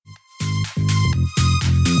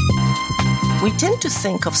We tend to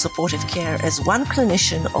think of supportive care as one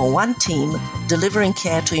clinician or one team delivering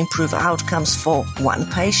care to improve outcomes for one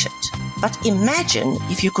patient. But imagine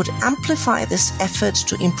if you could amplify this effort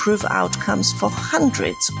to improve outcomes for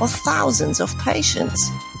hundreds or thousands of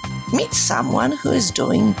patients. Meet someone who is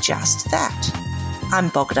doing just that.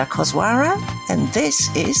 I'm Bogda Kozwara, and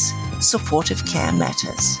this is Supportive Care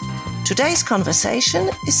Matters. Today's conversation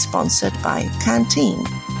is sponsored by Canteen.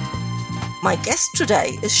 My guest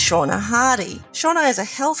today is Shauna Hardy. Shauna is a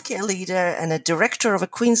healthcare leader and a director of a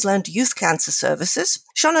Queensland Youth Cancer Services.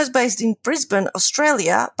 Shauna is based in Brisbane,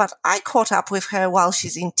 Australia, but I caught up with her while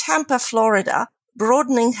she's in Tampa, Florida,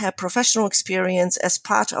 broadening her professional experience as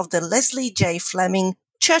part of the Leslie J. Fleming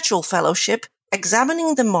Churchill Fellowship,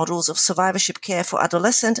 examining the models of survivorship care for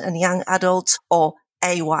adolescent and young adults, or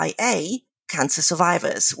AYA, cancer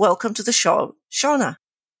survivors. Welcome to the show, Shauna.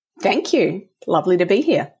 Thank you. Lovely to be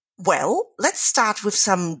here. Well, let's start with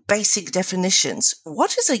some basic definitions.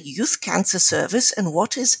 What is a youth cancer service and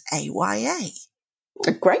what is AYA?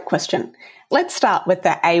 A great question. Let's start with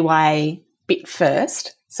the AYA bit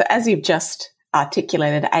first. So as you've just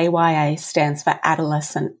articulated, AYA stands for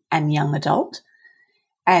adolescent and young adult.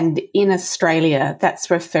 And in Australia,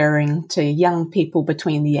 that's referring to young people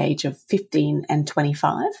between the age of 15 and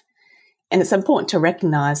 25. And it's important to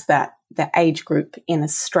recognise that the age group in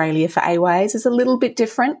Australia for AYAs is a little bit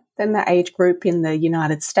different than the age group in the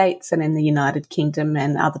United States and in the United Kingdom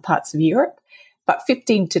and other parts of Europe. But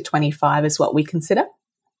 15 to 25 is what we consider.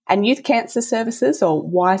 And youth cancer services, or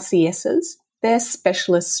YCSs, they're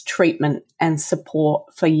specialist treatment and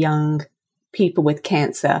support for young people with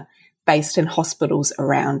cancer based in hospitals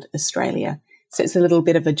around Australia. So it's a little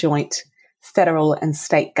bit of a joint federal and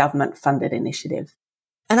state government funded initiative.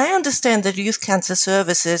 And I understand that youth cancer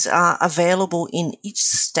services are available in each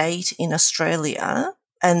state in Australia,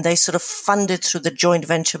 and they sort of funded through the joint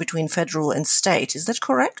venture between federal and state. Is that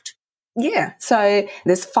correct? Yeah. So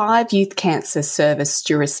there's 5 youth cancer service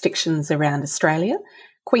jurisdictions around Australia: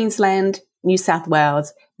 Queensland, New South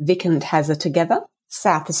Wales, Vic and Tas are together,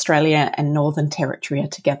 South Australia and Northern Territory are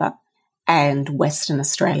together, and Western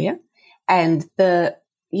Australia. And the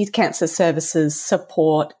youth cancer services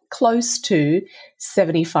support close to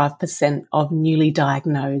 75% of newly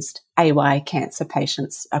diagnosed AY cancer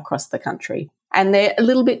patients across the country. And they're a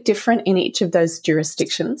little bit different in each of those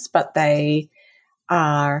jurisdictions, but they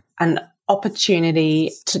are an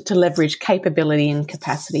opportunity to leverage capability and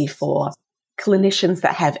capacity for clinicians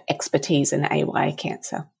that have expertise in AY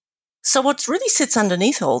cancer. So what really sits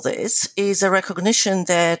underneath all this is a recognition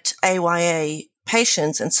that AYA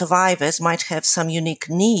patients and survivors might have some unique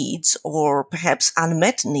needs or perhaps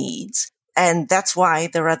unmet needs. And that's why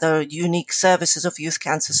there are the unique services of youth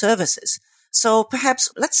cancer services. So perhaps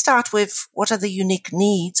let's start with what are the unique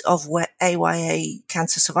needs of AYA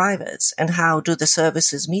cancer survivors and how do the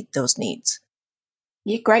services meet those needs?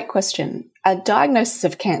 Yeah, great question. A diagnosis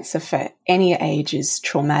of cancer for any age is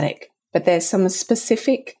traumatic, but there's some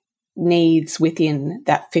specific needs within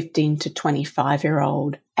that 15 to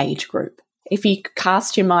 25-year-old age group. If you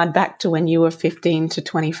cast your mind back to when you were 15 to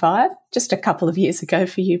 25, just a couple of years ago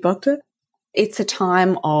for you, Bogda, it's a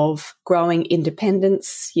time of growing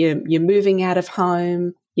independence. You're moving out of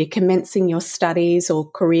home. You're commencing your studies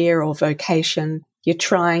or career or vocation. You're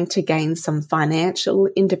trying to gain some financial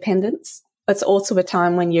independence. It's also a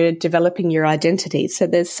time when you're developing your identity. So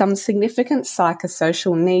there's some significant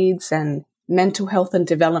psychosocial needs and mental health and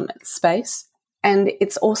development space. And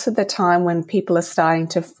it's also the time when people are starting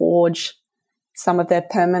to forge some of their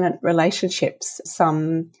permanent relationships.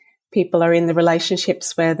 Some people are in the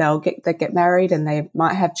relationships where they get married and they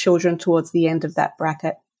might have children towards the end of that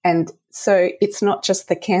bracket. And so it's not just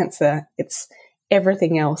the cancer, it's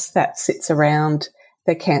everything else that sits around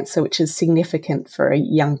the cancer, which is significant for a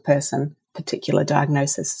young person, particular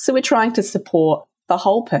diagnosis. So we're trying to support the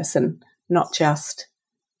whole person, not just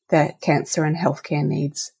the cancer and healthcare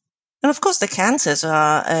needs. And of course, the cancers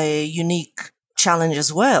are a unique challenge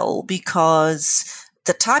as well, because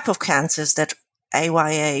the type of cancers that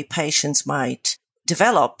AYA patients might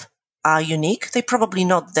develop are unique. They're probably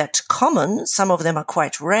not that common. Some of them are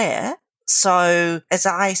quite rare. So as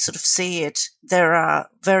I sort of see it, there are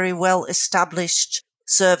very well established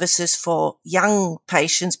services for young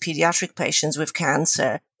patients, pediatric patients with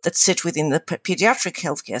cancer that sit within the pediatric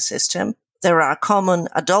healthcare system. There are common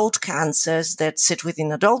adult cancers that sit within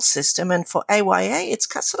the adult system. And for AYA,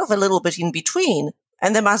 it's sort of a little bit in between.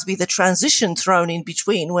 And there must be the transition thrown in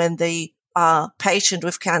between when the patient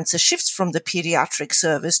with cancer shifts from the pediatric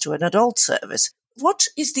service to an adult service. What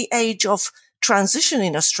is the age of transition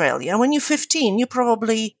in Australia? When you're 15, you're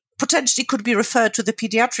probably potentially could be referred to the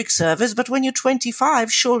pediatric service, but when you're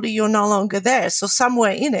 25, surely you're no longer there. So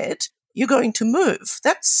somewhere in it, you're going to move.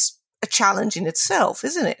 That's a challenge in itself,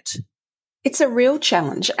 isn't it? It's a real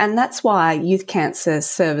challenge. And that's why youth cancer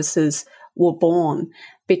services were born,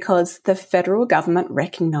 because the federal government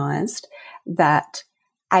recognised that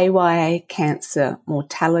AYA cancer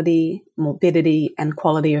mortality, morbidity and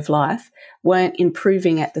quality of life weren't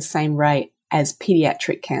improving at the same rate as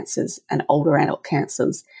pediatric cancers and older adult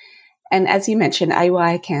cancers. And as you mentioned,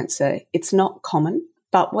 AYA cancer, it's not common,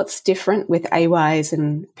 but what's different with AYAs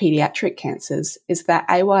and pediatric cancers is that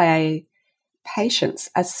AYA patients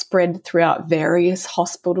are spread throughout various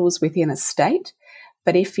hospitals within a state.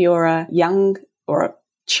 But if you're a young or a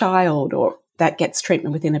child or that gets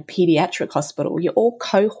treatment within a pediatric hospital, you're all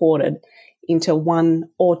cohorted into one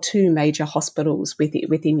or two major hospitals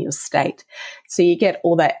within your state. So you get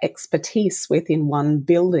all that expertise within one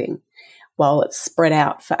building while it's spread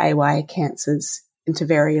out for AYA cancers into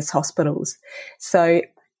various hospitals. So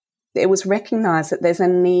it was recognised that there's a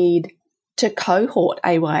need to cohort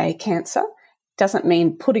AYA cancer. Doesn't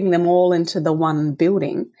mean putting them all into the one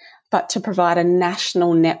building, but to provide a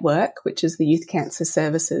national network, which is the Youth Cancer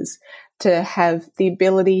Services, to have the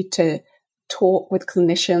ability to talk with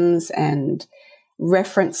clinicians and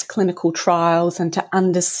reference clinical trials and to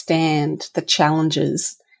understand the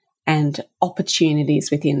challenges and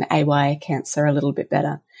opportunities within AYA cancer a little bit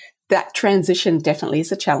better. That transition definitely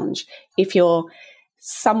is a challenge. If you're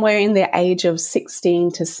somewhere in the age of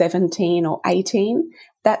 16 to 17 or 18,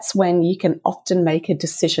 that's when you can often make a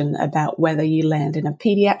decision about whether you land in a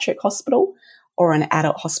pediatric hospital or an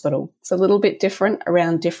adult hospital. It's a little bit different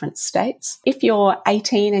around different states. If you're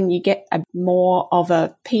 18 and you get more of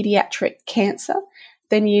a pediatric cancer,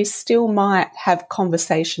 then you still might have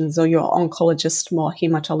conversations, or your oncologist or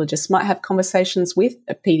hematologist might have conversations with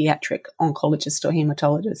a pediatric oncologist or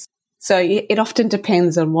hematologist. So it often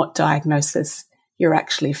depends on what diagnosis you're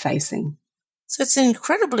actually facing. So it's an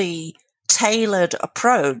incredibly tailored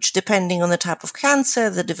approach depending on the type of cancer,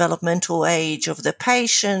 the developmental age of the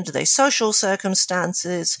patient, their social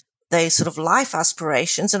circumstances, their sort of life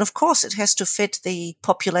aspirations. And of course, it has to fit the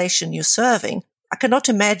population you're serving. I cannot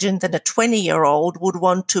imagine that a 20-year-old would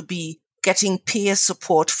want to be getting peer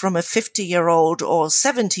support from a 50-year-old or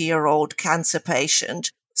 70-year-old cancer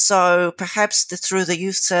patient. So perhaps through the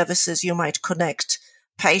youth services, you might connect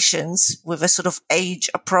patients with a sort of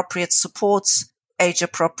age-appropriate supports,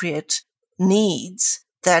 age-appropriate needs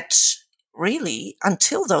that really,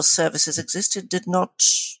 until those services existed, did not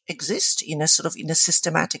exist in a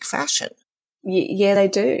systematic fashion. Yeah, they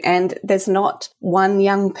do. And there's not one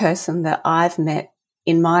young person that I've met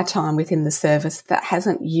in my time within the service that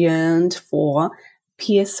hasn't yearned for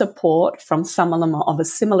peer support from someone of a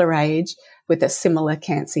similar age with a similar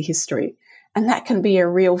cancer history. And that can be a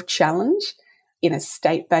real challenge in a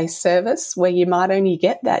state-based service where you might only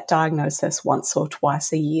get that diagnosis once or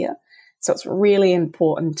twice a year. So it's really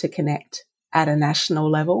important to connect at a national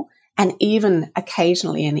level and even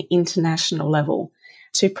occasionally an international level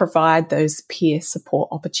to provide those peer support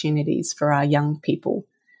opportunities for our young people.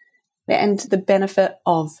 And the benefit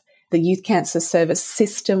of the Youth Cancer Service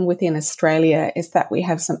system within Australia is that we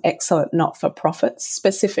have some excellent not-for-profits.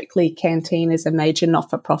 Specifically, Canteen is a major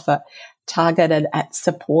not-for-profit targeted at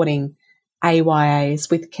supporting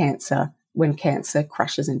AYAs with cancer when cancer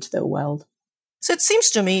crashes into their world. So it seems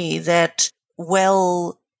to me that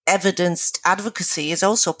well-evidenced advocacy is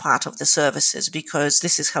also part of the services, because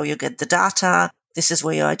this is how you get the data, this is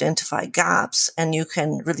where you identify gaps, and you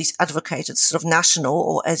can really advocate at sort of national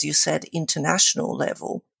or, as you said, international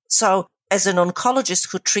level. So as an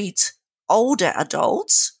oncologist who treats older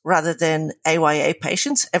adults rather than AYA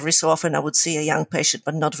patients, every so often I would see a young patient,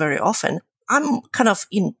 but not very often, I'm kind of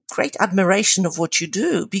in great admiration of what you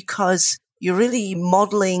do, because you're really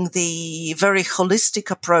modeling the very holistic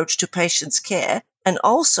approach to patients' care. And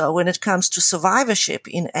also when it comes to survivorship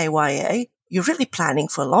in AYA, you're really planning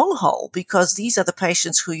for long haul, because these are the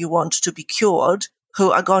patients who you want to be cured,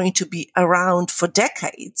 who are going to be around for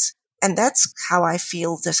decades. And that's how I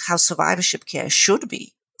feel how survivorship care should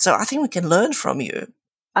be. So I think we can learn from you.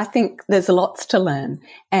 I think there's lots to learn.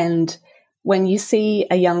 And when you see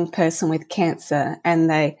a young person with cancer and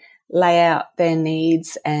they lay out their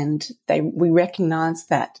needs and we recognise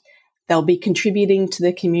that they'll be contributing to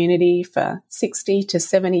the community for 60 to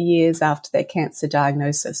 70 years after their cancer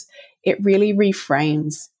diagnosis, it really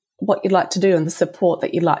reframes what you'd like to do and the support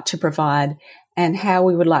that you'd like to provide and how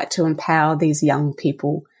we would like to empower these young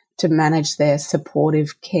people to manage their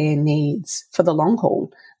supportive care needs for the long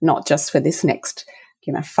haul, not just for this next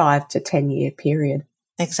 5 to 10 year period.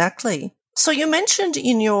 Exactly. So you mentioned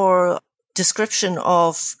in your description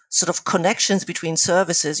of sort of connections between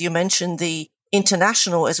services. You mentioned the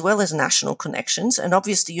international as well as national connections, and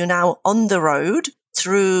obviously you're now on the road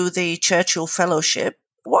through the Churchill Fellowship.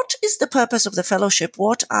 What is the purpose of the fellowship?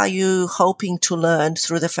 What are you hoping to learn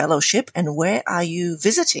through the fellowship, and where are you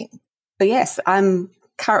visiting? Yes, I'm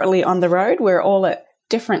currently on the road. We're all at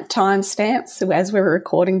different timestamps as we're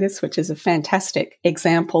recording this, which is a fantastic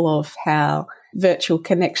example of how virtual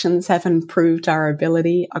connections have improved our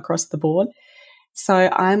ability across the board. So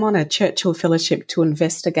I'm on a Churchill Fellowship to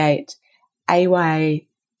investigate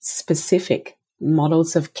AYA-specific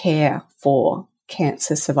models of care for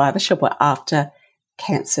cancer survivorship or after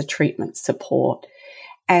cancer treatment support.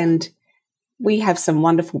 And we have some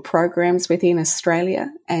wonderful programs within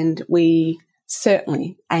Australia, and we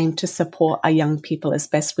certainly aim to support our young people as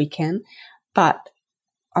best we can. But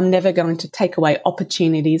I'm never going to take away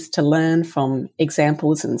opportunities to learn from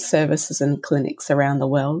examples and services and clinics around the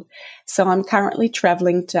world. So I'm currently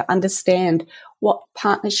traveling to understand what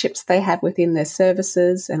partnerships they have within their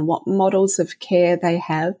services and what models of care they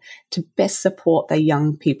have to best support their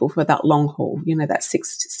young people for that long haul, that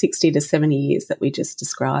 60 to 70 years that we just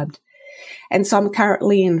described. And so I'm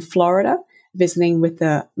currently in Florida visiting with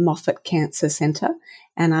the Moffitt Cancer Center,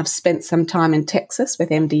 and I've spent some time in Texas with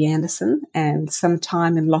MD Anderson and some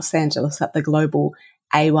time in Los Angeles at the Global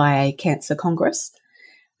AYA Cancer Congress.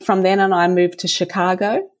 From then on, I moved to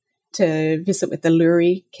Chicago to visit with the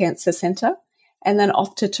Lurie Cancer Center, and then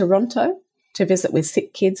off to Toronto to visit with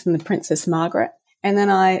Sick Kids and the Princess Margaret. And then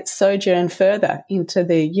I sojourned further into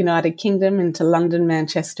the United Kingdom, into London,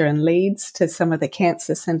 Manchester and Leeds to some of the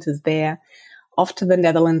cancer centres there, off to the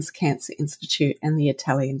Netherlands Cancer Institute and the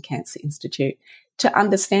Italian Cancer Institute to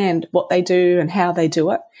understand what they do and how they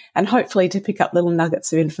do it, and hopefully to pick up little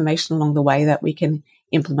nuggets of information along the way that we can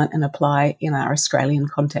implement and apply in our Australian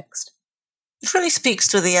context. It really speaks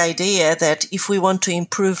to the idea that if we want to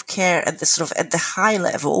improve care at the high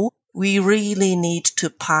level, we really need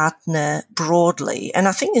to partner broadly. And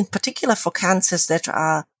I think in particular for cancers that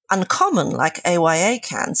are uncommon, like AYA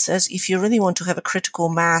cancers, if you really want to have a critical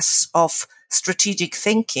mass of strategic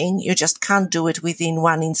thinking, you just can't do it within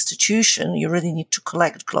one institution. You really need to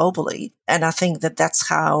collect globally. And I think that that's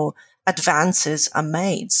how advances are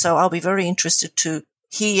made. So I'll be very interested to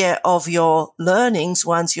hear of your learnings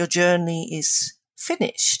once your journey is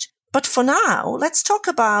finished. But for now, let's talk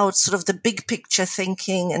about sort of the big picture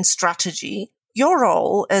thinking and strategy. Your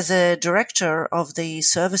role as a director of the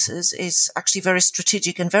services is actually very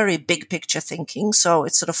strategic and very big picture thinking. So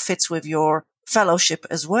it sort of fits with your fellowship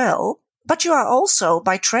as well. But you are also,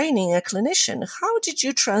 by training, a clinician. How did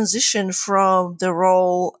you transition from the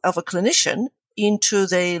role of a clinician into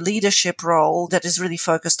the leadership role that is really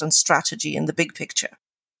focused on strategy and the big picture?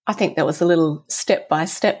 I think that was a little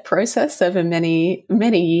step-by-step process over many,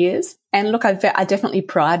 many years. And look, I definitely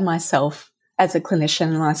pride myself as a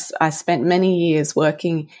clinician. I spent many years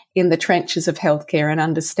working in the trenches of healthcare and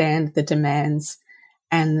understand the demands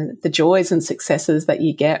and the joys and successes that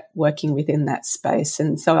you get working within that space.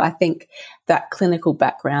 And so I think that clinical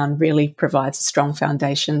background really provides a strong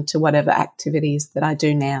foundation to whatever activities that I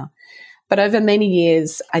do now. But over many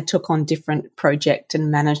years, I took on different project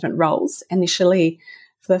and management roles. Initially,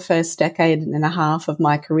 for the first decade and a half of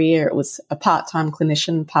my career, it was a part-time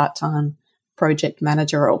clinician, part-time project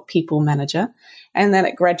manager or people manager. And then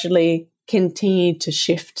it gradually continued to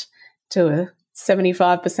shift to a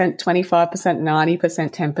 75%, 25%,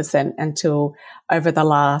 90%, 10% until over the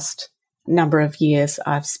last number of years,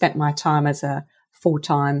 I've spent my time as a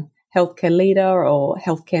full-time healthcare leader or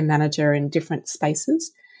healthcare manager in different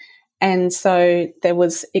spaces. And so there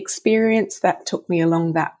was experience that took me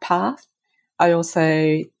along that path. I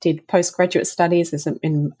also did postgraduate studies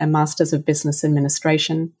in a Master's of Business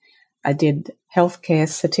Administration. I did healthcare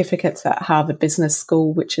certificates at Harvard Business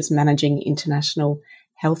School, which is managing international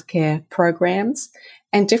healthcare programs,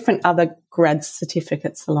 and different other grad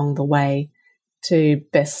certificates along the way to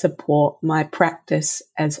best support my practice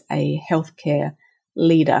as a healthcare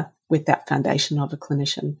leader with that foundation of a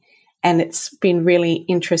clinician. And it's been really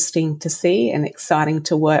interesting to see and exciting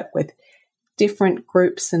to work with different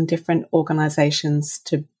groups and different organisations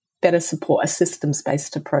to better support a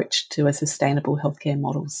systems-based approach to a sustainable healthcare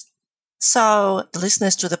models. So the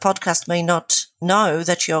listeners to the podcast may not know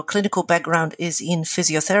that your clinical background is in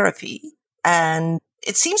physiotherapy. And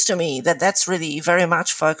it seems to me that that's really very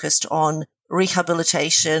much focused on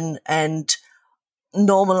rehabilitation and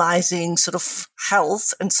normalizing sort of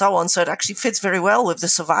health and so on. So it actually fits very well with the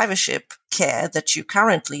survivorship care that you're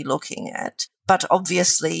currently looking at. But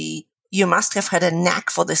obviously, you must have had a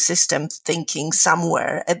knack for the system thinking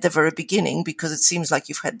somewhere at the very beginning, because it seems like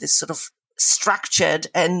you've had this sort of structured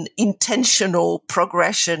and intentional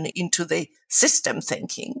progression into the system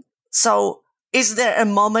thinking. So is there a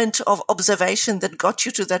moment of observation that got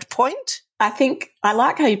you to that point? I think I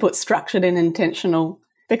like how you put structured and intentional,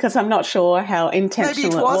 because I'm not sure how intentional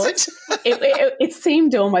Maybe it wasn't. It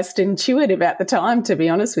seemed almost intuitive at the time, to be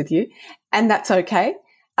honest with you, and that's okay.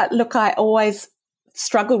 Look, I always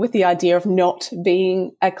struggled with the idea of not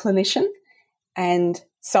being a clinician, and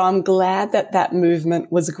so I'm glad that that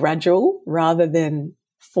movement was gradual rather than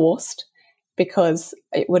forced, because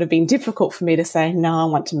it would have been difficult for me to say, no, I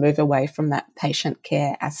want to move away from that patient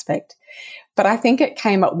care aspect. But I think it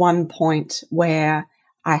came at one point where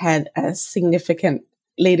I had a significant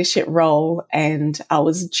leadership role and I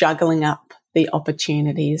was juggling up the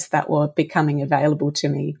opportunities that were becoming available to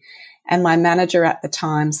me. And my manager at the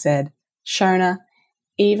time said, Shona,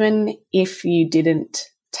 even if you didn't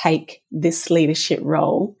take this leadership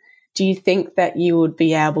role, do you think that you would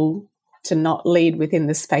be able to not lead within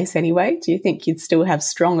the space anyway? Do you think you'd still have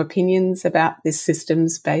strong opinions about this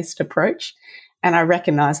systems-based approach? And I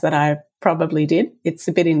recognize that I probably did. It's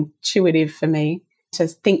a bit intuitive for me to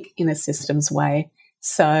think in a systems way.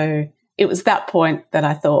 So it was that point that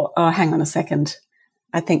I thought, oh, hang on a second.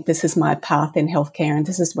 I think this is my path in healthcare and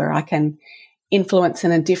this is where I can influence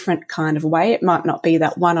in a different kind of way. It might not be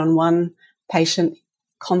that one-on-one patient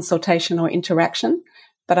consultation or interaction,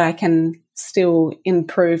 but I can still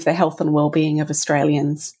improve the health and well-being of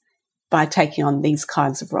Australians by taking on these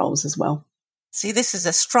kinds of roles as well. See, this is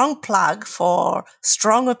a strong plug for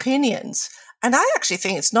strong opinions. And I actually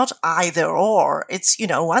think it's not either or. It's,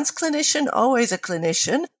 once clinician, always a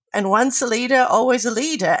clinician, and once a leader, always a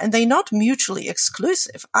leader. And they're not mutually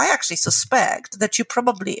exclusive. I actually suspect that you're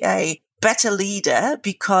probably a better leader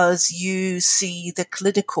because you see the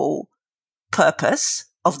clinical purpose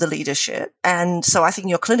of the leadership. And so I think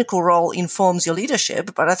your clinical role informs your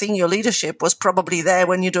leadership, but I think your leadership was probably there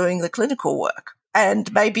when you're doing the clinical work.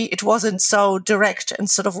 And maybe it wasn't so direct and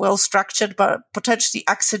sort of well structured, but potentially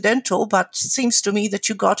accidental. But it seems to me that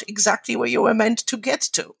you got exactly where you were meant to get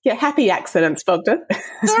to. Yeah, happy accidents, Bogdan.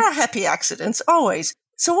 There are happy accidents, always.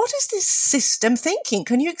 So what is this system thinking?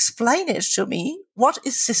 Can you explain it to me? What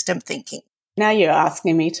is system thinking? Now you're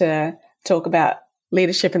asking me to talk about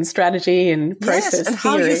leadership and strategy and process yes, and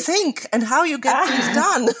theory. how you think and how you get things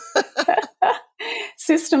done.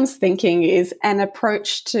 Systems thinking is an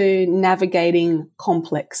approach to navigating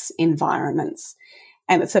complex environments.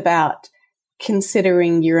 And it's about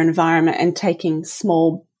considering your environment and taking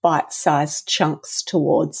small bite-sized chunks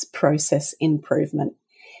towards process improvement.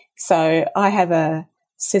 So I have a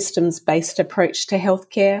systems-based approach to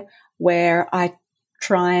healthcare where I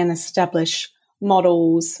try and establish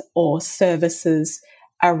models or services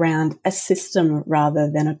around a system rather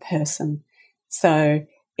than a person. So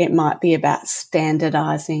it might be about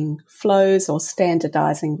standardizing flows or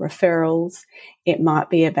standardizing referrals. It might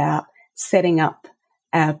be about setting up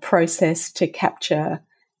a process to capture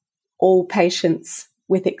all patients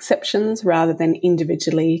with exceptions rather than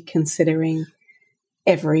individually considering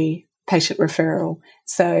every patient referral.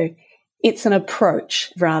 So it's an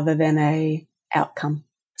approach rather than an outcome.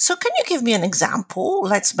 So can you give me an example?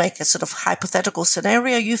 Let's make a sort of hypothetical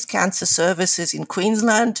scenario. Youth Cancer Services in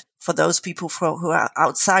Queensland. For those people who are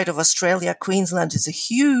outside of Australia, Queensland is a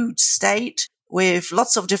huge state with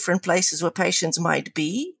lots of different places where patients might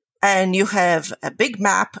be. And you have a big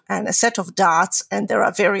map and a set of dots, and there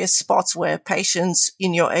are various spots where patients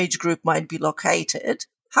in your age group might be located.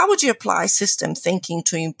 How would you apply system thinking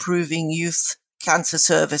to improving youth cancer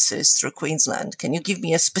services through Queensland? Can you give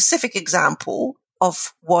me a specific example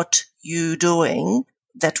of what you're doing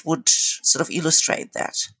that would sort of illustrate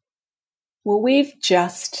that? Well, we've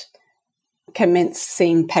just commenced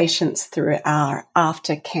seeing patients through our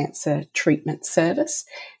after cancer treatment service.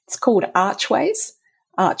 It's called Archways.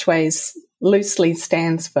 Archways loosely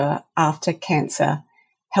stands for After Cancer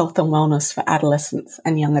Health and Wellness for Adolescents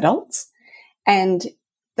and Young Adults. And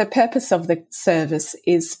the purpose of the service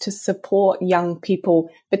is to support young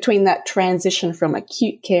people between that transition from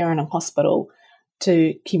acute care in a hospital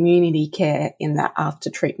to community care in that after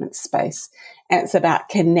treatment space. And it's about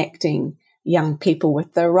connecting young people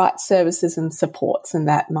with the right services and supports. And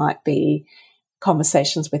that might be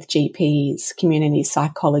conversations with GPs, community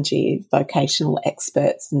psychology, vocational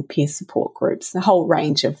experts and peer support groups, a whole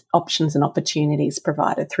range of options and opportunities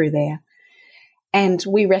provided through there. And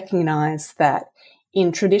we recognise that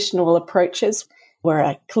in traditional approaches, where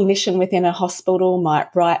a clinician within a hospital might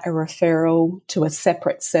write a referral to a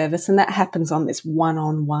separate service, and that happens on this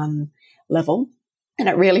one-on-one level. And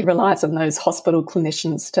it really relies on those hospital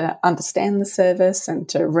clinicians to understand the service and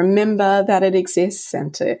to remember that it exists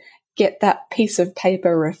and to get that piece of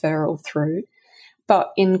paper referral through.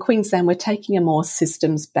 But in Queensland, we're taking a more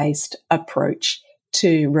systems-based approach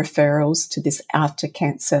to referrals to this after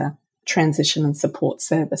cancer transition and support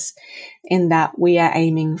service, in that we are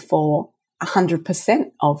aiming for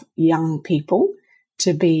 100% of young people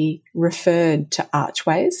to be referred to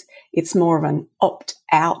Archways. It's more of an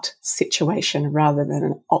opt-out situation rather than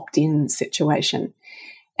an opt-in situation.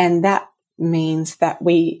 And that means that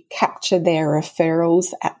we capture their referrals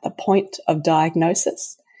at the point of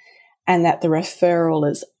diagnosis and that the referral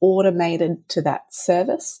is automated to that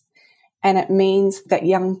service. And it means that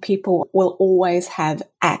young people will always have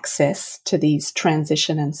access to these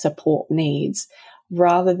transition and support needs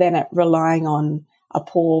rather than it relying on a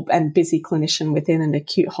poor and busy clinician within an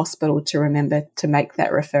acute hospital to remember to make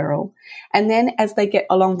that referral. And then as they get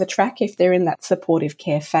along the track, if they're in that supportive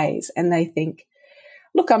care phase and they think,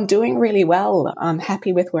 look, I'm doing really well, I'm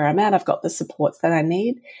happy with where I'm at, I've got the supports that I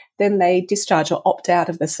need, then they discharge or opt out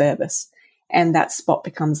of the service and that spot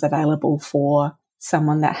becomes available for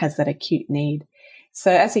someone that has that acute need.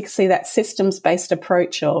 So as you can see, that systems-based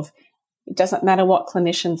approach of it doesn't matter what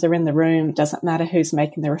clinicians are in the room, it doesn't matter who's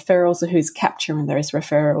making the referrals or who's capturing those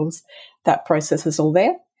referrals, that process is all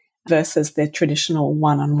there versus the traditional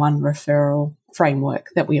one-on-one referral framework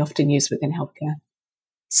that we often use within healthcare.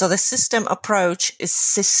 So the system approach is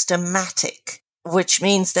systematic, which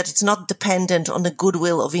means that it's not dependent on the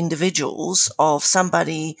goodwill of individuals, of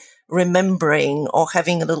somebody remembering or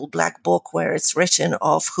having a little black book where it's written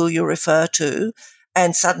of who you refer to.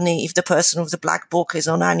 And suddenly, if the person with the black book is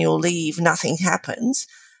on annual leave, nothing happens.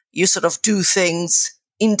 You sort of do things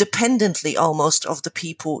independently almost of the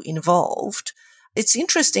people involved. It's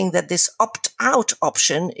interesting that this opt-out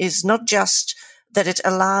option is not just that it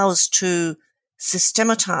allows to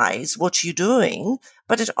systematize what you're doing,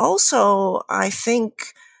 but it also, I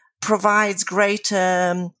think, provides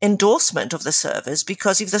greater endorsement of the service,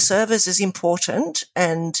 because if the service is important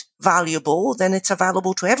and valuable, then it's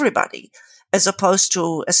available to everybody, as opposed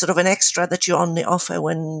to a sort of an extra that you only offer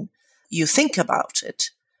when you think about it.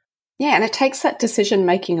 Yeah, and it takes that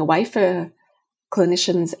decision-making away for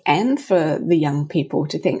clinicians and for the young people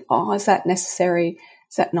to think, oh, is that necessary?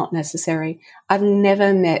 Is that not necessary? I've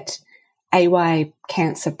never met AY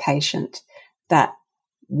cancer patient that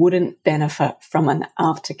wouldn't benefit from an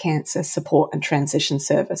after cancer support and transition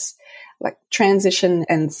service. Like transition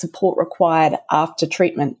and support required after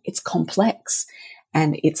treatment, it's complex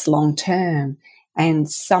and it's long term. And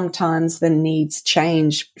sometimes the needs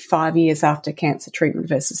change 5 years after cancer treatment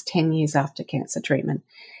versus 10 years after cancer treatment.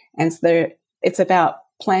 And so it's about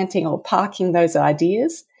planting or parking those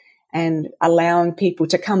ideas and allowing people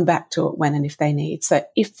to come back to it when and if they need. So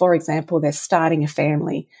if, for example, they're starting a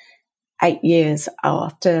family 8 years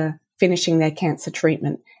after finishing their cancer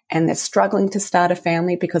treatment and they're struggling to start a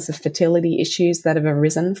family because of fertility issues that have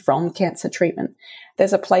arisen from cancer treatment,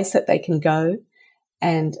 there's a place that they can go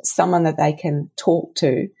and someone that they can talk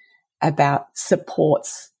to about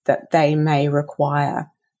supports that they may require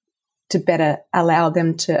to better allow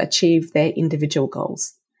them to achieve their individual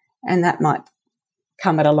goals. And that might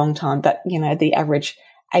come at a long time, but, you know, the average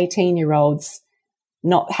 18-year-olds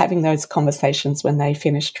not having those conversations when they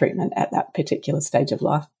finish treatment at that particular stage of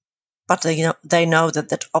life. But they know that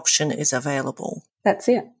that option is available. That's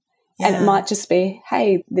it. Yeah. And it might just be,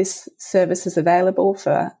 hey, this service is available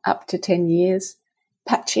for up to 10 years.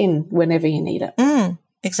 Patch in whenever you need it.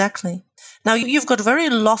 Exactly. Now, you've got very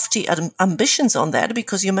lofty ambitions on that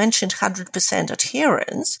because you mentioned 100%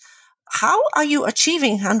 adherence. How are you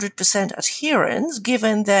achieving 100% adherence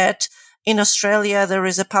given that in Australia there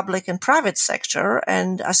is a public and private sector,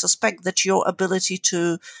 and I suspect that your ability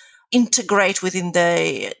to integrate within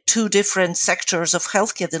the two different sectors of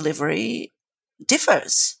healthcare delivery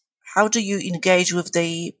differs? How do you engage with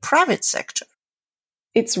the private sector?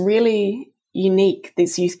 It's really unique,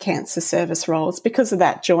 these youth cancer service roles, because of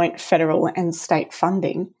that joint federal and state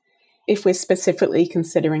funding. If we're specifically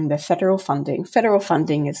considering the federal funding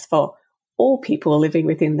is for all people living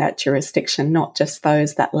within that jurisdiction, not just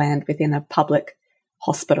those that land within a public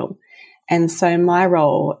hospital. And so my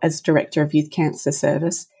role as Director of Youth Cancer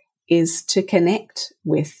Service is to connect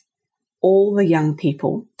with all the young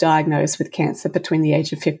people diagnosed with cancer between the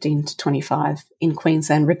age of 15 to 25 in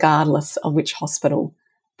Queensland, regardless of which hospital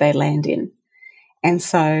they land in. And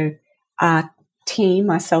so our team,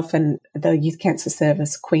 myself and the Youth Cancer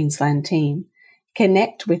Service Queensland team,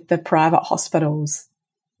 connect with the private hospitals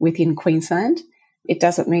within Queensland. It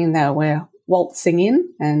doesn't mean that we're waltzing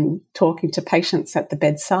in and talking to patients at the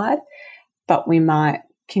bedside, but we might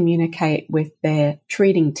communicate with their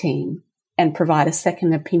treating team and provide a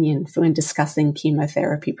second opinion for when discussing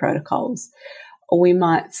chemotherapy protocols, or we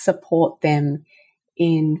might support them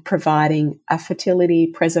in providing a fertility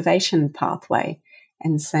preservation pathway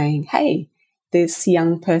and saying, hey, this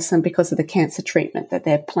young person, because of the cancer treatment that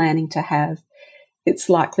they're planning to have, it's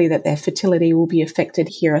likely that their fertility will be affected.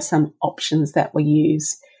 Here are some options that we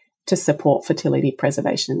use to support fertility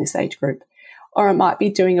preservation in this age group. Or it might be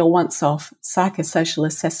doing a once-off psychosocial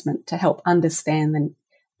assessment to help understand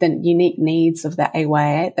the unique needs of the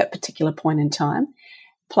AYA at that particular point in time,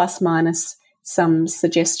 plus minus some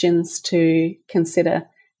suggestions to consider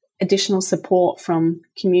additional support from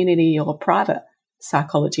community or private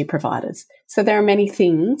psychology providers. So there are many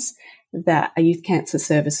things that a youth cancer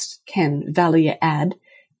service can value add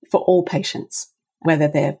for all patients, whether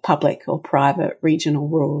they're public or private, regional,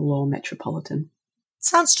 rural or metropolitan.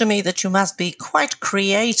 Sounds to me that you must be quite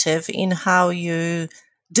creative in how you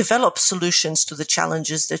develop solutions to the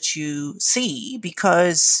challenges that you see,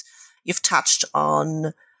 because you've touched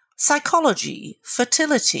on psychology,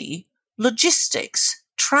 fertility, logistics,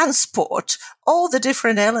 transport, all the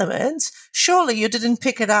different elements. Surely you didn't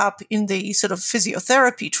pick it up in the sort of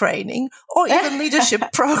physiotherapy training or even leadership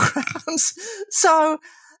programs. So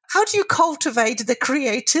how do you cultivate the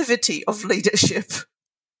creativity of leadership?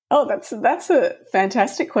 Oh, that's a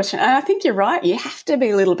fantastic question. And I think you're right. You have to be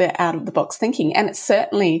a little bit out of the box thinking. And it's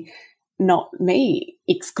certainly not me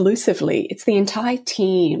exclusively. It's the entire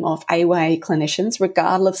team of AYA clinicians,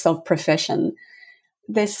 regardless of profession.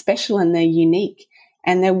 They're special and they're unique,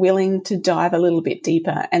 and they're willing to dive a little bit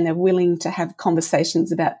deeper, and they're willing to have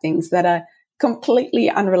conversations about things that are completely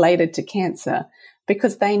unrelated to cancer,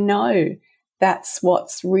 because they know that's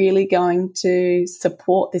what's really going to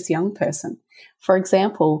support this young person. For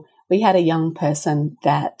example, we had a young person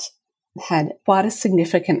that had quite a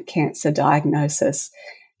significant cancer diagnosis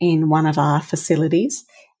in one of our facilities,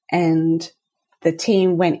 and the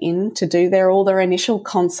team went in to do all their initial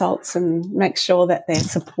consults and make sure that they're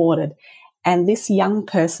supported. And this young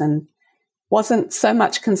person wasn't so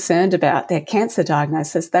much concerned about their cancer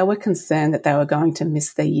diagnosis. They were concerned that they were going to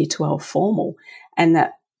miss their Year 12 formal, and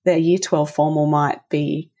that their Year 12 formal might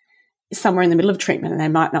be somewhere in the middle of treatment and they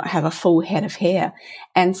might not have a full head of hair.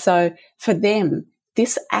 And so for them,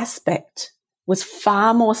 this aspect was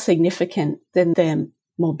far more significant than their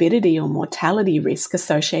morbidity or mortality risk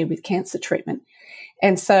associated with cancer treatment.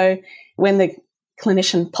 And so when the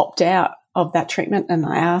clinician popped out of that treatment and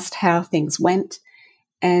I asked how things went,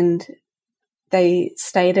 and they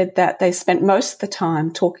stated that they spent most of the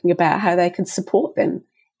time talking about how they could support them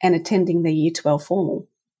and attending their Year 12 formal.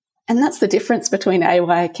 And that's the difference between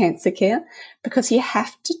AYA cancer care, because you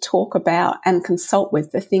have to talk about and consult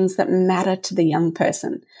with the things that matter to the young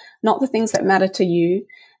person, not the things that matter to you,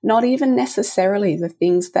 not even necessarily the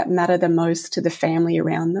things that matter the most to the family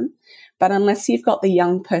around them. But unless you've got the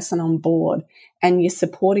young person on board and you're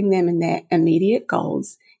supporting them in their immediate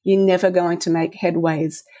goals, you're never going to make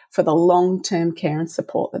headways for the long-term care and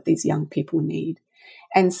support that these young people need.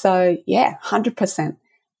 And so, 100%.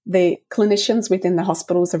 The clinicians within the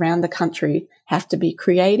hospitals around the country have to be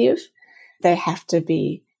creative. They have to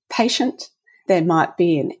be patient. There might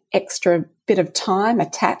be an extra bit of time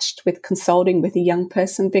attached with consulting with a young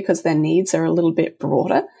person because their needs are a little bit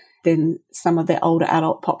broader than some of the older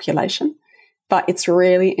adult population. But it's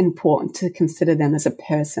really important to consider them as a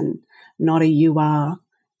person, not a UR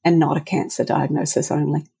and not a cancer diagnosis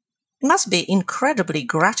only. It must be incredibly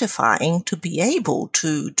gratifying to be able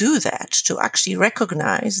to do that, to actually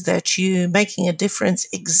recognize that you're making a difference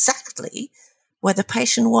exactly where the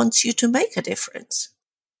patient wants you to make a difference.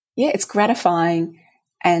 Yeah, it's gratifying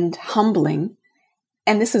and humbling.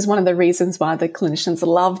 And this is one of the reasons why the clinicians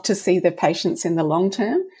love to see their patients in the long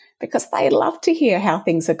term, because they love to hear how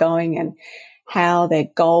things are going and how their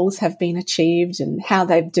goals have been achieved and how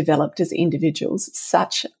they've developed as individuals. It's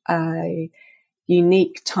such a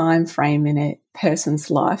unique time frame in a person's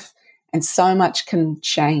life, and so much can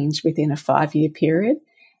change within a 5-year period,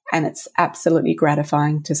 and it's absolutely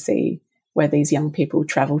gratifying to see where these young people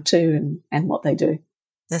travel to and what they do.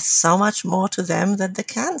 There's so much more to them than the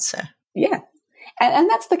cancer. Yeah, and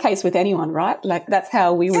that's the case with anyone, right? Like, that's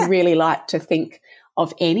how we would really like to think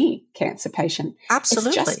of any cancer patient. Absolutely.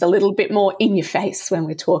 It's just a little bit more in your face when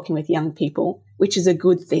we're talking with young people, which is a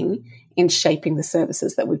good thing in shaping the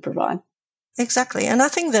services that we provide. Exactly. And I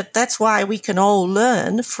think that that's why we can all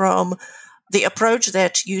learn from the approach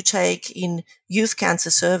that you take in youth cancer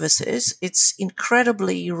services. It's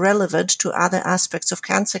incredibly relevant to other aspects of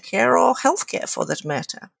cancer care or healthcare for that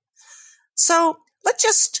matter. So let's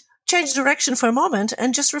just change direction for a moment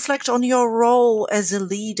and just reflect on your role as a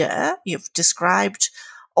leader. You've described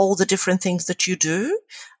all the different things that you do.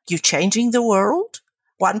 You're changing the world.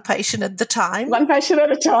 one patient at the time. One patient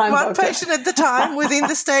at a time. One patient at the time within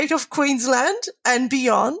the state of Queensland and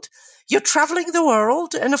beyond. You're traveling the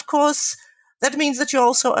world. And of course, that means that you're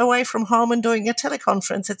also away from home and doing a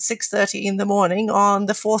teleconference at 6:30 in the morning on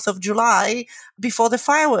the 4th of July before the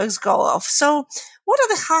fireworks go off. So what are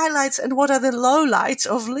the highlights and what are the lowlights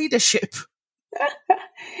of leadership?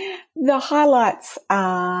 The highlights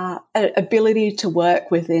are ability to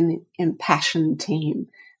work with an impassioned team.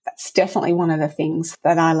 That's definitely one of the things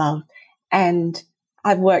that I love. And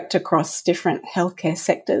I've worked across different healthcare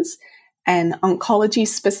sectors, and oncology,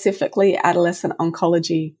 specifically adolescent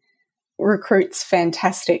oncology, recruits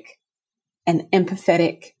fantastic and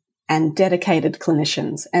empathetic and dedicated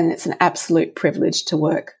clinicians. And it's an absolute privilege to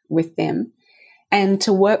work with them and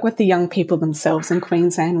to work with the young people themselves. In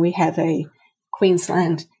Queensland, we have a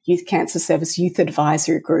Queensland Youth Cancer Service Youth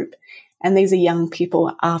Advisory Group. And these are young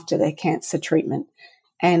people after their cancer treatment.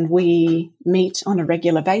 And we meet on a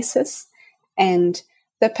regular basis. And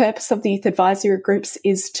the purpose of the youth advisory groups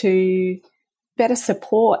is to better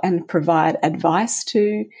support and provide advice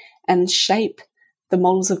to and shape the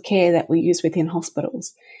models of care that we use within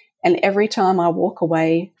hospitals. And every time I walk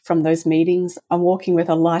away from those meetings, I'm walking with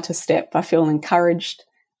a lighter step. I feel encouraged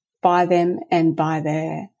by them and by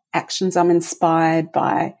their actions. I'm inspired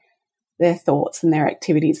by their thoughts and their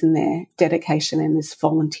activities and their dedication in this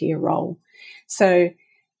volunteer role. So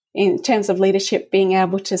in terms of leadership, being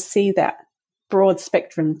able to see that broad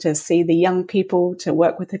spectrum, to see the young people, to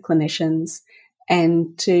work with the clinicians,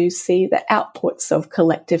 and to see the outputs of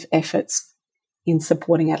collective efforts in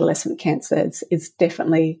supporting adolescent cancer is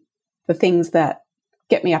definitely the things that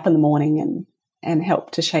get me up in the morning and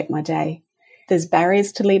help to shape my day. There's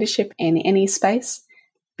barriers to leadership in any space.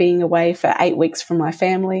 Being away for 8 weeks from my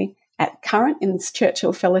family at current in this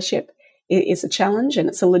Churchill Fellowship is a challenge, and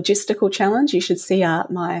it's a logistical challenge. You should see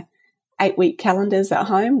my 8-week calendars at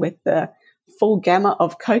home with the full gamut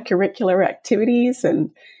of co-curricular activities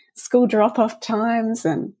and school drop-off times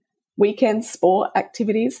and weekend sport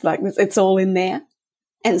activities. Like, it's all in there.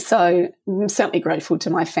 And so I'm certainly grateful to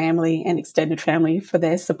my family and extended family for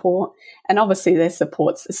their support. And obviously their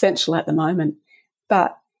support's essential at the moment.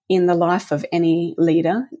 But in the life of any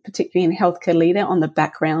leader, particularly in healthcare leader, on the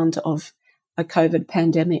background of a COVID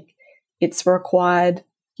pandemic, it's required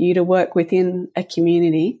you to work within a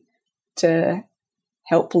community to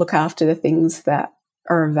help look after the things that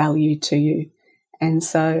are of value to you. And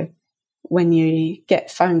so when you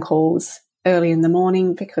get phone calls early in the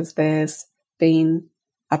morning because there's been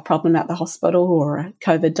a problem at the hospital or a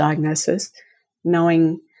COVID diagnosis,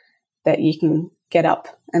 knowing that you can get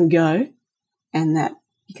up and go and that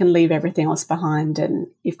you can leave everything else behind and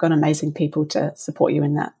you've got amazing people to support you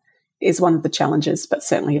in that is one of the challenges, but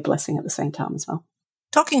certainly a blessing at the same time as well.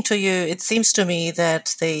 Talking to you, it seems to me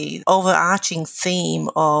that the overarching theme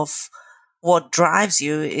of what drives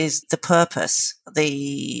you is the purpose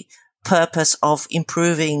of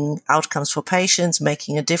improving outcomes for patients,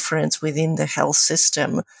 making a difference within the health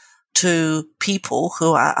system to people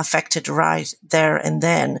who are affected right there and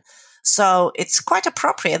then. So it's quite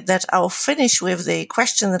appropriate that I'll finish with the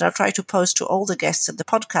question that I try to pose to all the guests at the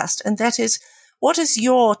podcast, and that is, what is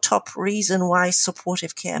your top reason why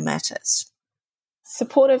supportive care matters?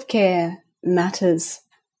 Supportive care matters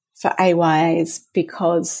for AYAs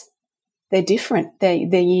because they're different. They're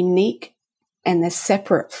unique and they're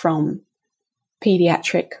separate from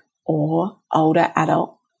pediatric or older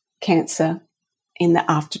adult cancer in the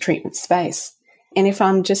after-treatment space. And if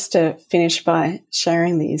I'm just to finish by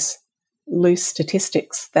sharing these loose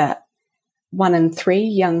statistics that 1 in 3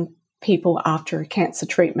 young people after a cancer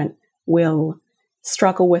treatment will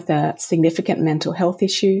struggle with a significant mental health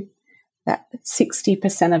issue, that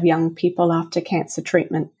 60% of young people after cancer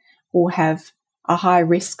treatment will have a high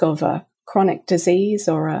risk of a chronic disease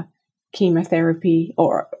or a chemotherapy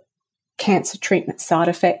or cancer treatment side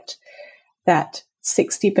effect, that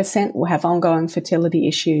 60% will have ongoing fertility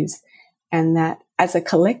issues, and that as a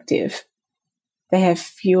collective, they have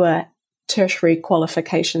fewer tertiary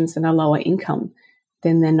qualifications and a lower income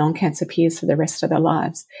than their non-cancer peers for the rest of their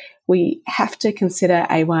lives. We have to consider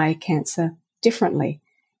AY cancer differently.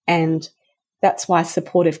 And that's why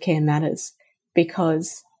supportive care matters,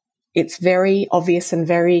 because it's very obvious and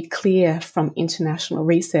very clear from international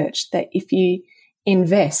research that if you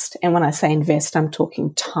invest, and when I say invest, I'm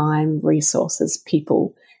talking time, resources,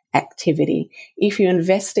 people, activity. If you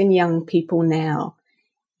invest in young people now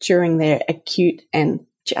during their acute and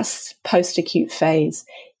just post-acute phase,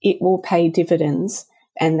 it will pay dividends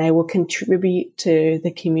and they will contribute to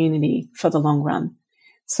the community for the long run.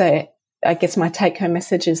 So I guess my take-home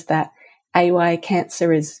message is that AY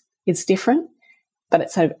cancer is different. but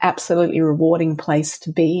it's an absolutely rewarding place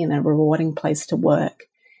to be and a rewarding place to work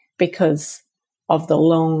because of the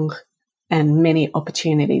long and many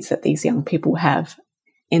opportunities that these young people have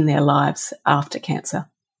in their lives after cancer.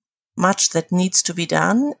 Much that needs to be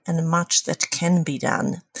done and much that can be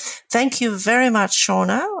done. Thank you very much,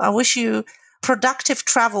 Shauna. I wish you productive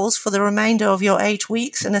travels for the remainder of your 8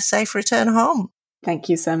 weeks and a safe return home. Thank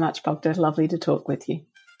you so much, Bogda. Lovely to talk with you.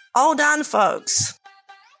 All done, folks.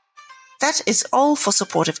 That is all for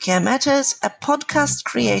Supportive Care Matters, a podcast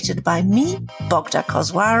created by me, Bogda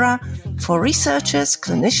Kozwara, for researchers,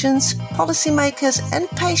 clinicians, policymakers, and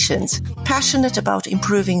patients passionate about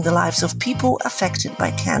improving the lives of people affected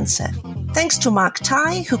by cancer. Thanks to Mark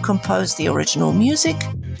Tai, who composed the original music,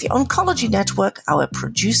 the Oncology Network, our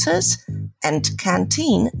producers, and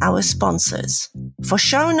Canteen, our sponsors. For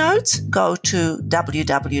show notes, go to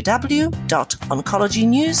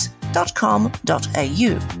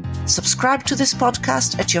www.oncologynews.com.au. Subscribe to this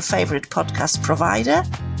podcast at your favorite podcast provider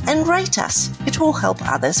and rate us. It will help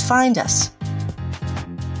others find us.